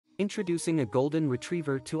Introducing a golden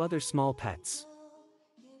retriever to other small pets.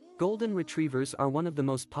 Golden retrievers are one of the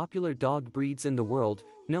most popular dog breeds in the world,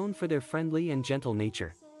 known for their friendly and gentle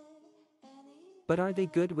nature. But are they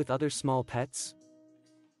good with other small pets?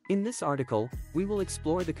 In this article, we will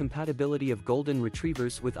explore the compatibility of golden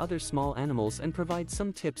retrievers with other small animals and provide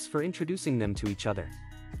some tips for introducing them to each other.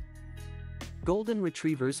 Golden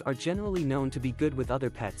retrievers are generally known to be good with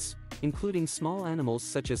other pets, including small animals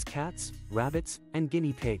such as cats, rabbits, and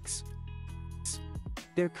guinea pigs.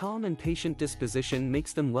 Their calm and patient disposition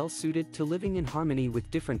makes them well suited to living in harmony with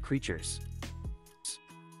different creatures.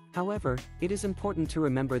 However, it is important to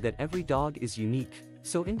remember that every dog is unique,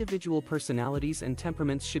 so individual personalities and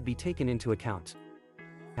temperaments should be taken into account.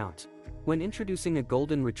 When introducing a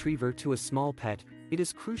golden retriever to a small pet, it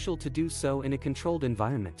is crucial to do so in a controlled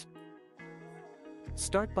environment.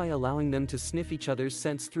 Start by allowing them to sniff each other's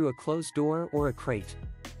scents through a closed door or a crate.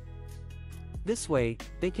 This way,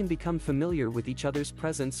 they can become familiar with each other's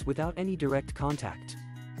presence without any direct contact.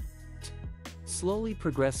 Slowly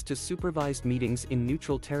progress to supervised meetings in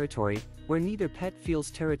neutral territory, where neither pet feels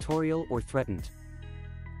territorial or threatened.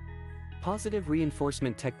 Positive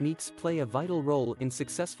reinforcement techniques play a vital role in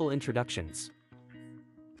successful introductions.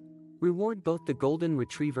 Reward both the golden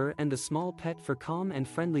retriever and the small pet for calm and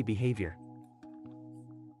friendly behavior.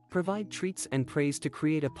 Provide treats and praise to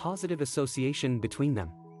create a positive association between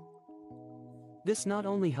them. This not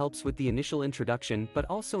only helps with the initial introduction but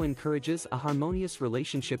also encourages a harmonious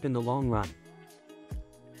relationship in the long run.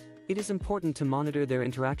 It is important to monitor their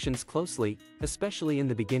interactions closely, especially in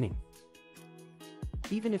the beginning.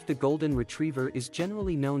 Even if the golden retriever is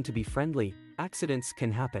generally known to be friendly, accidents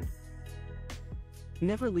can happen.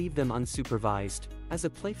 Never leave them unsupervised, as a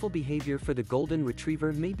playful behavior for the golden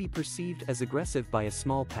retriever may be perceived as aggressive by a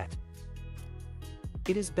small pet.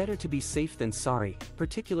 It is better to be safe than sorry,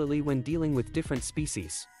 particularly when dealing with different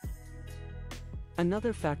species.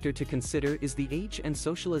 Another factor to consider is the age and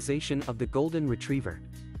socialization of the golden retriever.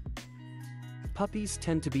 Puppies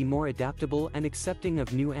tend to be more adaptable and accepting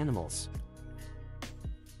of new animals.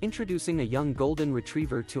 Introducing a young golden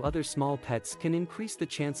retriever to other small pets can increase the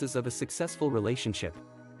chances of a successful relationship.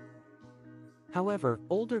 However,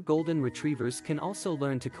 older golden retrievers can also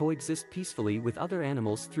learn to coexist peacefully with other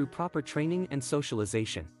animals through proper training and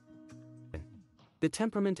socialization. The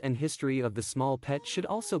temperament and history of the small pet should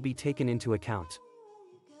also be taken into account.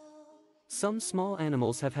 Some small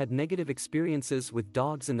animals have had negative experiences with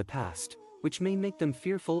dogs in the past, which may make them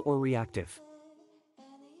fearful or reactive.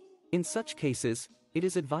 In such cases, it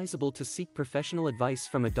is advisable to seek professional advice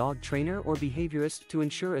from a dog trainer or behaviorist to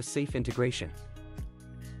ensure a safe integration.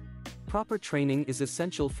 Proper training is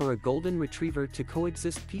essential for a golden retriever to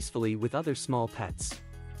coexist peacefully with other small pets.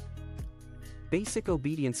 Basic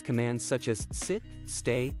obedience commands such as sit,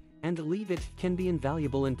 stay, and leave it can be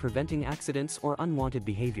invaluable in preventing accidents or unwanted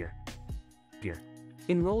behavior.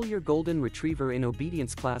 Enroll your golden retriever in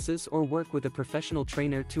obedience classes or work with a professional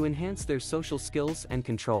trainer to enhance their social skills and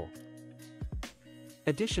control.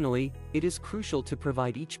 Additionally, it is crucial to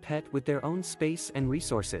provide each pet with their own space and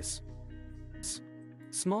resources.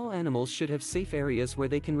 Small animals should have safe areas where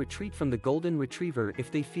they can retreat from the golden retriever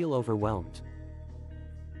if they feel overwhelmed.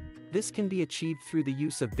 This can be achieved through the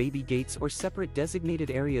use of baby gates or separate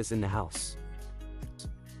designated areas in the house.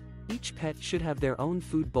 Each pet should have their own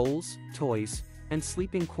food bowls, toys, and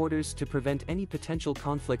sleeping quarters to prevent any potential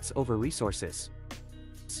conflicts over resources.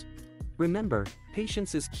 Remember,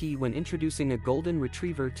 patience is key when introducing a golden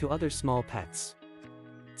retriever to other small pets.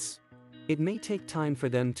 It may take time for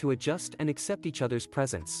them to adjust and accept each other's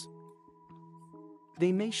presence.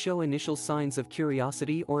 They may show initial signs of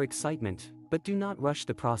curiosity or excitement, but do not rush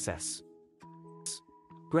the process.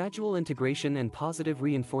 Gradual integration and positive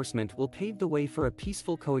reinforcement will pave the way for a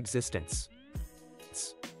peaceful coexistence.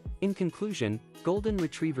 In conclusion, golden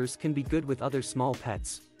retrievers can be good with other small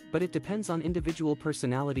pets, but it depends on individual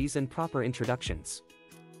personalities and proper introductions.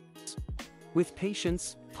 With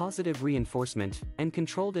patience, positive reinforcement, and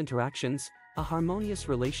controlled interactions, a harmonious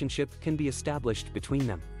relationship can be established between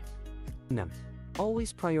them.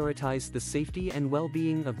 Always prioritize the safety and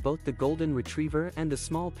well-being of both the golden retriever and the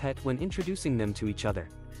small pet when introducing them to each other.